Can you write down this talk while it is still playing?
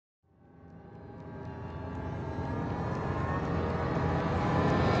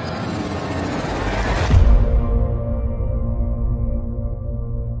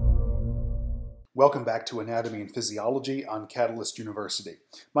Welcome back to Anatomy and Physiology on Catalyst University.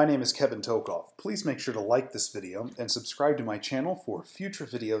 My name is Kevin Tokoph. Please make sure to like this video and subscribe to my channel for future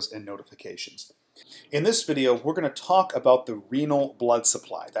videos and notifications. In this video, we're going to talk about the renal blood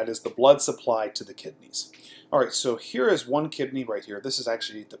supply. That is the blood supply to the kidneys. Alright, so here is one kidney right here. This is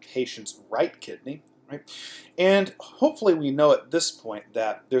actually the patient's right kidney. Right? And hopefully we know at this point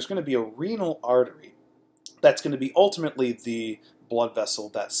that there's going to be a renal artery that's going to be ultimately the blood vessel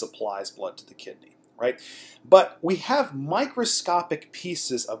that supplies blood to the kidney, right? But we have microscopic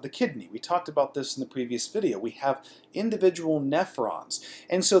pieces of the kidney. We talked about this in the previous video. We have individual nephrons.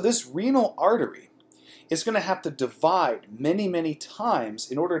 And so this renal artery is going to have to divide many, many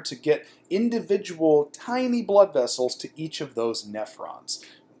times in order to get individual tiny blood vessels to each of those nephrons,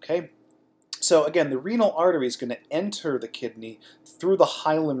 okay? So again, the renal artery is going to enter the kidney through the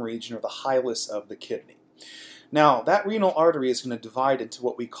hilum region or the hilus of the kidney. Now, that renal artery is going to divide into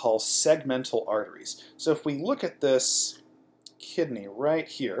what we call segmental arteries. So if we look at this kidney right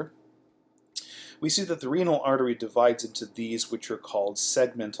here, we see that the renal artery divides into these which are called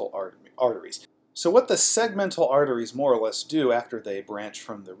segmental arteries. So what the segmental arteries more or less do after they branch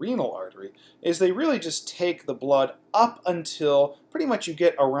from the renal artery is they really just take the blood up until pretty much you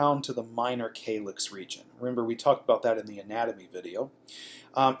get around to the minor calyx region. Remember, we talked about that in the anatomy video.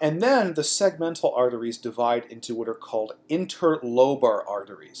 And then the segmental arteries divide into what are called interlobar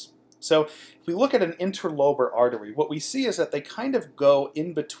arteries. So if we look at an interlobar artery, what we see is that they kind of go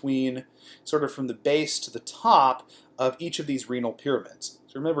in between, sort of from the base to the top of each of these renal pyramids.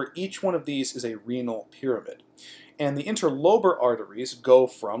 So remember, each one of these is a renal pyramid. And the interlobar arteries go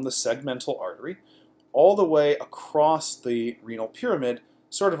from the segmental artery all the way across the renal pyramid,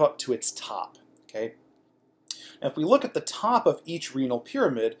 sort of up to its top. Okay? Now, if we look at the top of each renal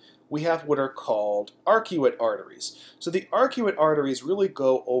pyramid, we have what are called arcuate arteries. So the arcuate arteries really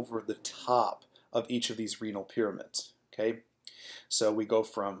go over the top of each of these renal pyramids. Okay? So we go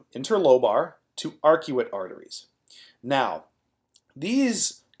from interlobar to arcuate arteries. Now,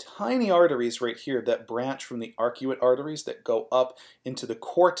 these tiny arteries right here that branch from the arcuate arteries that go up into the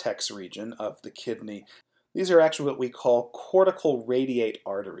cortex region of the kidney, these are actually what we call cortical radiate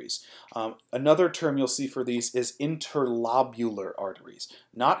arteries. Another term you'll see for these is interlobular arteries.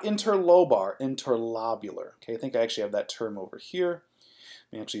 Not interlobar, interlobular. Okay, I think I actually have that term over here.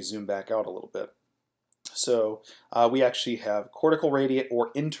 Let me actually zoom back out a little bit. So we actually have cortical radiate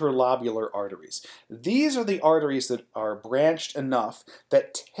or interlobular arteries. These are the arteries that are branched enough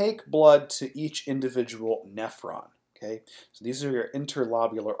that take blood to each individual nephron. Okay, so these are your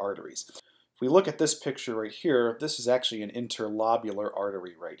interlobular arteries. If we look at this picture right here, this is actually an interlobular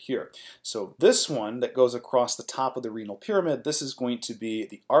artery right here. So this one that goes across the top of the renal pyramid, this is going to be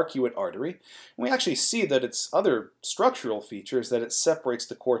the arcuate artery. And we actually see that its other structural features that it separates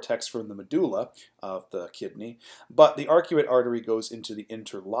the cortex from the medulla of the kidney. But the arcuate artery goes into the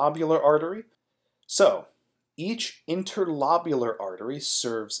interlobular artery. So each interlobular artery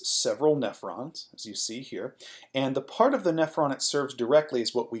serves several nephrons, as you see here, and the part of the nephron it serves directly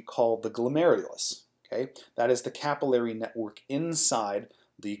is what we call the glomerulus. Okay? That is the capillary network inside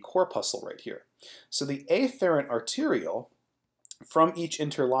the corpuscle right here. So the afferent arteriole, from each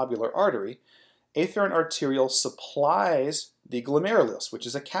interlobular artery, afferent arteriole supplies the glomerulus, which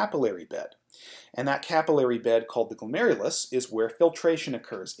is a capillary bed. And that capillary bed, called the glomerulus, is where filtration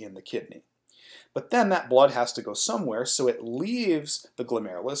occurs in the kidney. But then that blood has to go somewhere, so it leaves the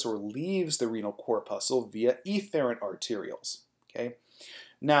glomerulus or leaves the renal corpuscle via efferent arterioles. Okay?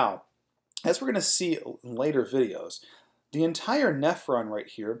 Now, as we're going to see in later videos, the entire nephron right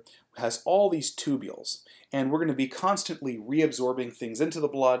here has all these tubules, and we're going to be constantly reabsorbing things into the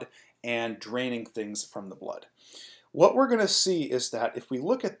blood and draining things from the blood. What we're going to see is that if we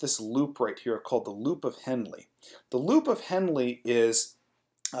look at this loop right here called the loop of Henle, the loop of Henle is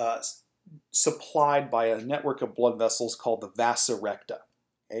supplied by a network of blood vessels called the vasa recta.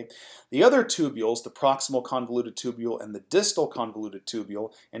 Okay? The other tubules, the proximal convoluted tubule and the distal convoluted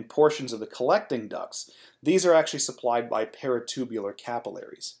tubule, and portions of the collecting ducts, these are actually supplied by peritubular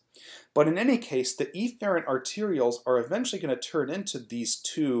capillaries. But in any case, the efferent arterioles are eventually going to turn into these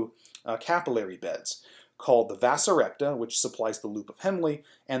two capillary beds, called the vasa recta, which supplies the loop of Henle,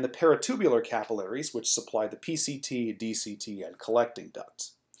 and the peritubular capillaries, which supply the PCT, DCT, and collecting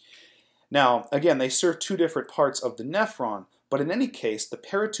ducts. Now, again, they serve two different parts of the nephron, but in any case, the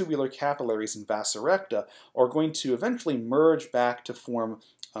peritubular capillaries and vasa recta are going to eventually merge back to form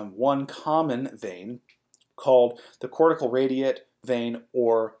one common vein called the cortical radiate vein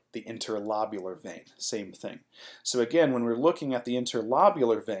or the interlobular vein. Same thing. So again, when we're looking at the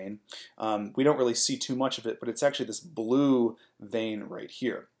interlobular vein, we don't really see too much of it, but it's actually this blue vein right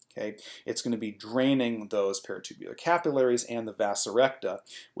here. Okay, it's going to be draining those peritubular capillaries and the vasa recta,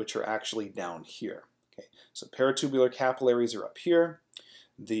 which are actually down here. Okay, so peritubular capillaries are up here,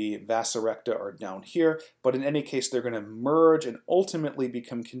 the vasa recta are down here, but in any case they're going to merge and ultimately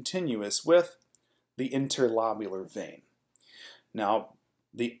become continuous with the interlobular vein. Now,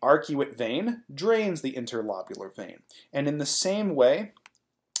 the arcuate vein drains the interlobular vein, and in the same way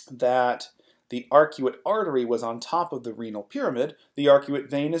that the arcuate artery was on top of the renal pyramid, the arcuate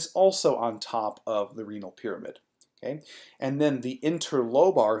vein is also on top of the renal pyramid. Okay? And then the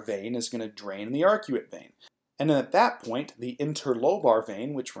interlobar vein is going to drain the arcuate vein. And then at that point, the interlobar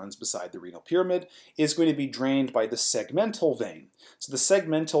vein, which runs beside the renal pyramid, is going to be drained by the segmental vein. So the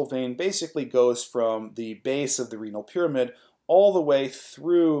segmental vein basically goes from the base of the renal pyramid all the way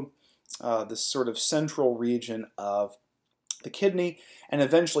through this sort of central region of the kidney, and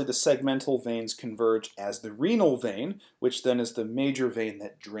eventually the segmental veins converge as the renal vein, which then is the major vein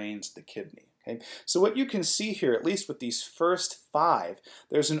that drains the kidney. Okay? So what you can see here, at least with these first 5,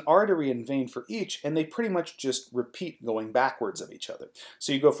 there's an artery and vein for each, and they pretty much just repeat going backwards of each other.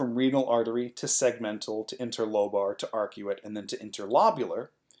 So you go from renal artery to segmental to interlobar to arcuate and then to interlobular.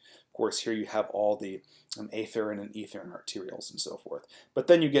 Of course, here you have all the afferent and efferent arterioles and so forth. But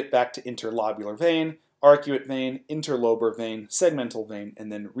then you get back to interlobular vein, arcuate vein, interlobar vein, segmental vein,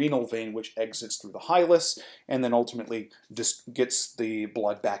 and then renal vein, which exits through the hilus and then ultimately just gets the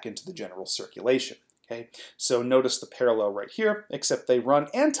blood back into the general circulation. Okay, so notice the parallel right here, except they run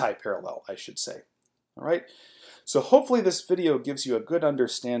anti-parallel, I should say. All right, so hopefully this video gives you a good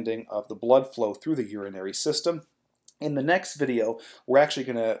understanding of the blood flow through the urinary system. In the next video, we're actually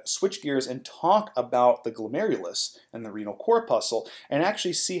going to switch gears and talk about the glomerulus and the renal corpuscle and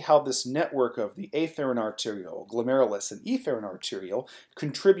actually see how this network of the afferent arteriole, glomerulus, and efferent arteriole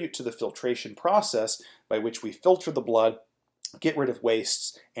contribute to the filtration process by which we filter the blood, get rid of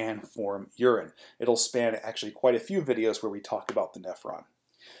wastes, and form urine. It'll span actually quite a few videos where we talk about the nephron.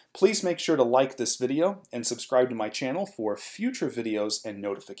 Please make sure to like this video and subscribe to my channel for future videos and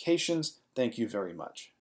notifications. Thank you very much.